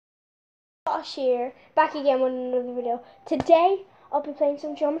Josh here, back again with another video. Today I'll be playing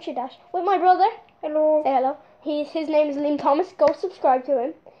some Geometry Dash with my brother. Hello. Say hello. His name is Liam Thomas. Go subscribe to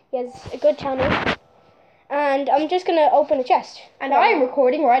him. He has a good channel. And I'm just gonna open a chest. And I am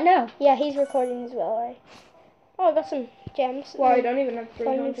recording right now. Yeah, he's recording as well, right? Oh, I got some gems. Well, I don't even have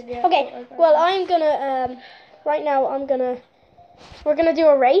 300 yet. Okay, well I'm gonna right now we're gonna do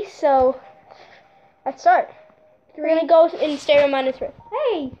a race, so let's start. We're gonna go in stereo minus 3.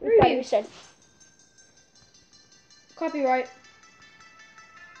 Hey, Ruby. Copyright.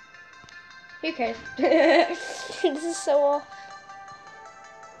 Who cares? This is so off.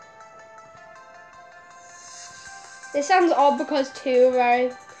 This sounds odd because two of our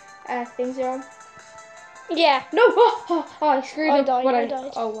things are on. Yeah. No! Oh, I screwed up. I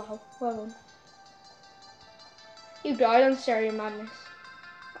died. Oh, wow. Well done. You died on Stereo Madness.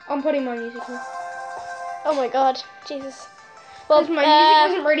 I'm putting my music in. Oh my god. Jesus. Well, my music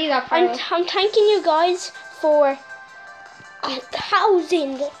wasn't ready that far. I'm thanking you guys for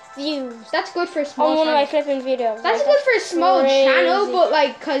 1,000 views. That's good for a small on one channel. of my flipping videos. That's like, good for a small crazy. channel, but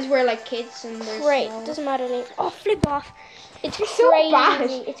like, cause we're like kids and we're great. small. Doesn't matter. Oh, flip off. It's crazy. So bad.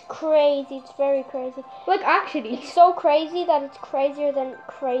 It's crazy. It's very crazy. Like actually, it's so crazy that it's crazier than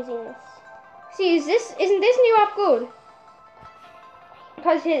craziness. See, isn't this new app good?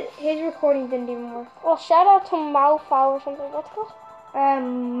 Because his recording didn't even work. Well, shout out to Malfow or something. What's it called?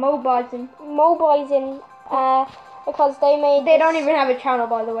 Mobizen. Because they made. They don't even have a channel,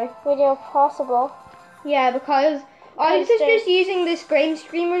 by the way. Video possible. Yeah, because I was just using this green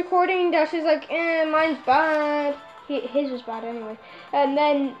screen recording. Dash is like, mine's bad. His was bad anyway. And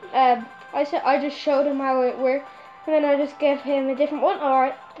then I just showed him how it worked, and then I just gave him a different one. All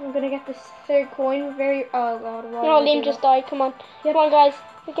right, I'm gonna get this third coin. Oh god. No, Liam just died. Come on. Yep. Come on, guys.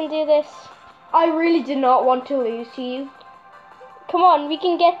 We can do this. I really did not want to lose to you. Come on, we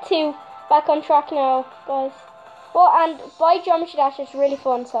can get back on track now, guys. Well, and by Geometry Dash is really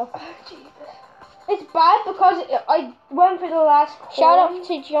fun, so. Oh, Jesus. It's bad because I went for the last coin. Shout out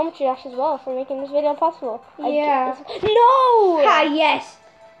to Geometry Dash as well for making this video possible. Yeah. No! Ah, yes.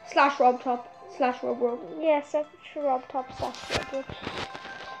 /RobTop. /RobRob. Yes, that's RobTop /RobRob.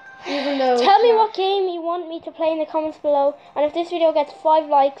 Even though. Tell me what game you want me to play in the comments below, and if this video gets 5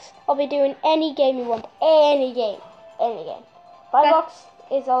 likes, I'll be doing any game you want. Any game. 5 likes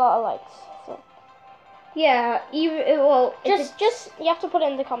is a lot of likes. So. Yeah, Just you have to put it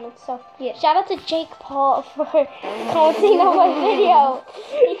in the comments. So yeah. Shout out to Jake Paul for commenting on my video.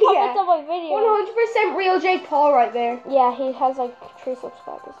 He comments on my video. 100% real Jake Paul right there. Yeah, he has like 3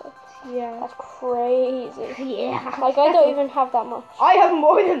 subscribers. Like, yeah, that's crazy. Yeah, like I don't even have that much. I have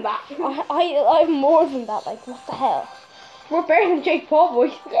more than that. I have more than that. Like what the hell? We're better than Jake Paul,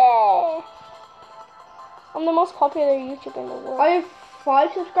 boys. Yeah. I'm the most popular YouTuber in the world. I have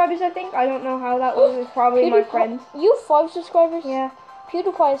 5 subscribers, I think. I don't know how that was. It's probably my friends. You have 5 subscribers? Yeah.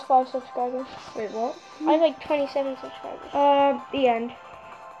 PewDiePie has 5 subscribers. Wait, what? I have like 27 subscribers. The end.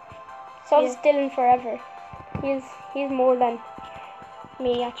 So is Dylan Forever. He's more than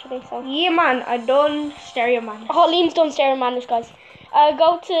me actually. So. Yeah, man. I done Stereo Madness. Oh, Liam's done Stereo Madness, guys.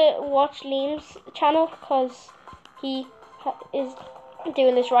 Go to watch Liam's channel because he is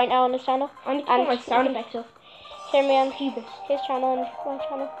doing this right now on his channel. I need to put my sound effects up. Hear me on his channel and my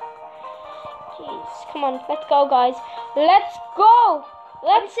channel. Jeez, come on, let's go, guys. Let's go.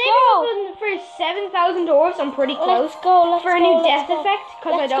 Let's go. For 7,000 orbs, I'm pretty close. Let's go. Let's for a new death effect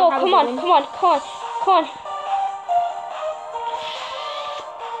because I don't have. Come on.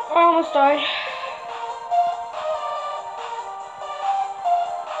 I almost died.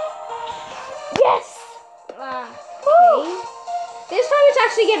 Yes. Okay. This time it's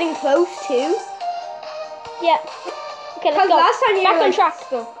actually getting close too. Yeah. Okay, let's go. Last time you back were on like, track.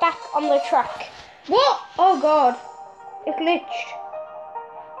 stuck. Back on the track. What? Oh god. It glitched.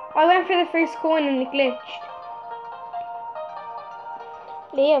 I went for the first coin and it glitched.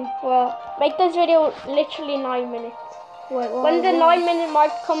 Liam, well, make this video literally 9 minutes. When the 9-minute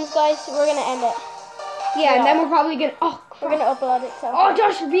mark comes, guys, we're gonna end it. Yeah, and then we're probably gonna. Oh, we're gonna upload it. So. Oh,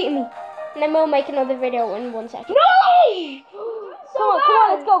 Josh, you're beating me. And then we'll make another video in 1 second. No! Come on,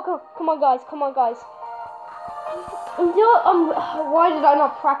 let's go. Come on, guys. Why did I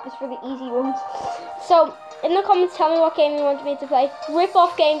not practice for the easy ones? So, in the comments, tell me what game you want me to play.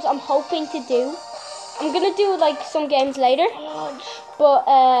 Rip-off games I'm hoping to do. I'm gonna do like some games later. But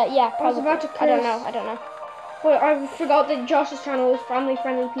yeah, probably. I don't know. But I forgot that Josh's channel is family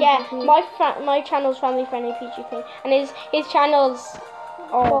friendly PG. Yeah, my channel's family friendly PG King, and his channel's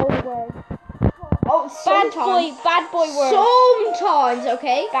bold words. Oh, sometimes. Bad boy words. Sometimes,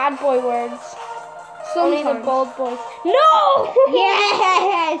 okay. Bad boy words. Sometimes. Only the bold boys. No!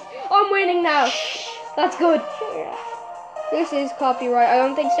 Yes! I'm winning recording now. That's good. This is copyright. I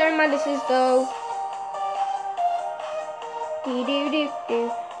don't think Sarah Mendes is though.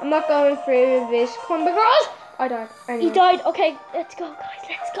 I'm not going through this con because I died. Anyway. He died. Okay, let's go, guys.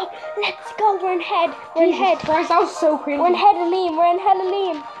 Let's go. Let's go. We're in head. We're in head. Christ, that was so cringy. We're in head of Liam. We're in head of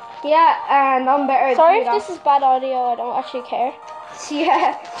Liam. Yeah, and I'm better. Sorry if this is bad audio. I don't actually care.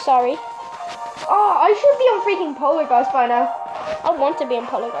 Yeah. Sorry. Oh, I should be on freaking Poltergeist by now. I want to be in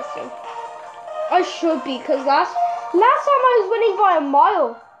Poltergeist soon. I should be, because last time I was winning by a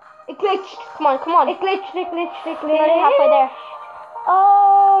mile. It glitched. Come on, come on. It glitched. I'm nearly halfway there.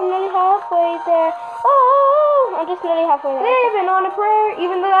 Oh, I'm nearly halfway there. Oh, I'm just nearly halfway there. Living on a prayer,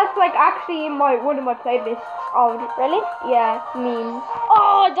 even though that's like actually in one of my playlists. Oh, really? Yeah, memes.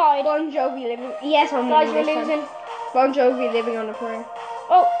 Oh, I died. Bon Jovi living. Yes, I'm Guys, winning we're this losing. time. Bon Jovi living on a prayer.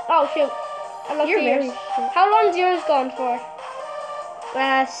 Oh shoot. I lost You're yours. very shit. How long's yours gone for?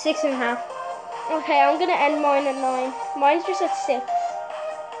 6.5. Okay, I'm gonna end mine at 9. Mine's just at 6.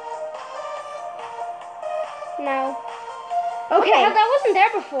 No. Okay. That wasn't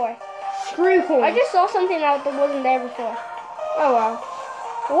there before. Screw coins. I just saw something out that wasn't there before. Oh wow.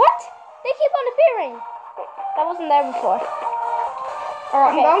 What? They keep on appearing. That wasn't there before.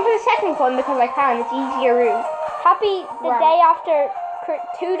 Alright, Okay. I'm going for the second one because I can. It's easier route. Happy the Right. day after,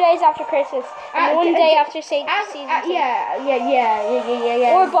 2 days after Christmas, and 1 day after St. Season.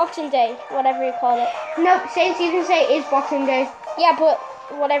 Yeah. Or Boxing Day, whatever you call it. No, St. Stephen's Day is Boxing Day. Yeah, but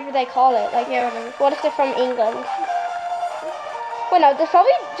whatever they call it, like, Yeah, whatever. what if they're from England? Well, no, there's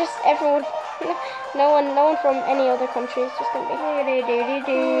probably just everyone, no one from any other country is just gonna be.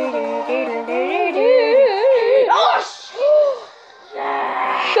 Oh,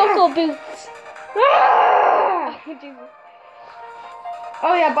 Shuckle boots.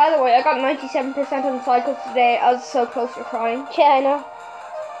 Oh yeah, by the way, I got 97% on cycles today. I was so close to crying. Yeah, I know.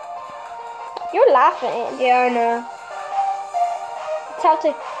 You're laughing. Yeah, I know. Tell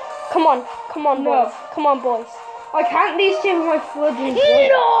to, come on, No. boys, come on, boys. I can't lose to my flooding.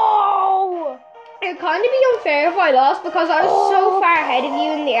 No! It'd kind of be unfair if I lost because I was so far ahead of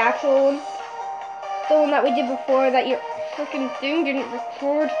you in the actual one. The one that we did before that your freaking thing didn't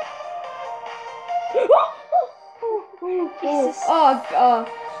record. Jesus. Oh god.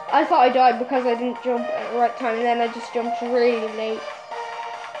 I thought I died because I didn't jump at the right time and then I just jumped really late.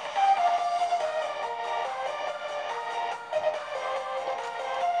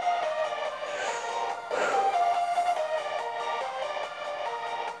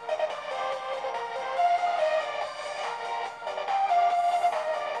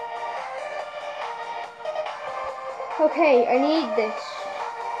 Okay, I need this.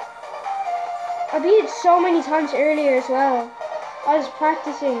 I beat it so many times earlier as well. I was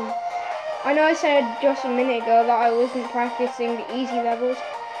practicing. I know I said just a minute ago that I wasn't practicing the easy levels,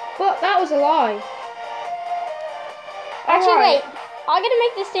 but that was a lie. Actually, Alright. wait. I'm gonna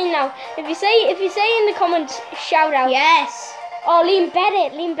make this thing now. If you say in the comments, shout out. Yes. Oh, Liam, bet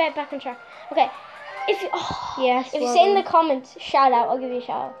it. Liam, bet back on track. Okay. If you, Yes. if you say in the comments, shout out, I'll give you a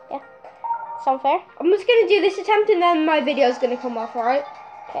shout out. Yeah. Sound fair? I'm just gonna do this attempt and then my video's gonna come off, alright?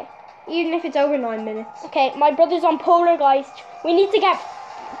 Okay. Even if it's over 9 minutes. Okay, my brother's on Poltergeist. We need to get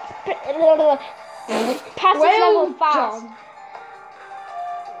past this level fast.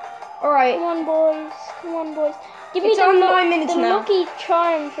 Alright. Come on, boys. Come on, boys. Give me It's the, on 9 minutes the now. lucky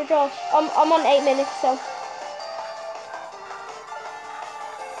charm for Josh. I'm on 8 minutes, so.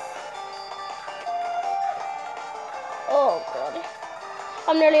 Oh god.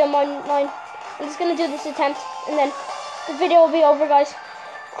 I'm nearly on my 9. I'm just gonna do this attempt and then the video will be over, guys.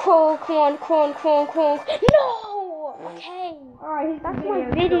 Cool, come on. No! Okay. Alright, That's my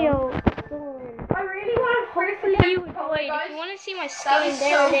video. I really want to Hopefully you enjoyed. If you want to see my skin,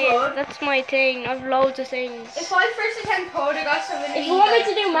 there it is. That's my thing. I've loads of things. If I first attempt Poltergeist, I'm gonna If you want me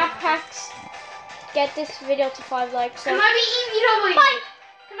to do map packs, get this video to 5 likes. So. Can I be EVW? Bye.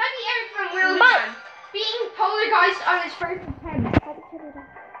 Can I be Eric from William? Bye. Being Poltergeist on his first attempt.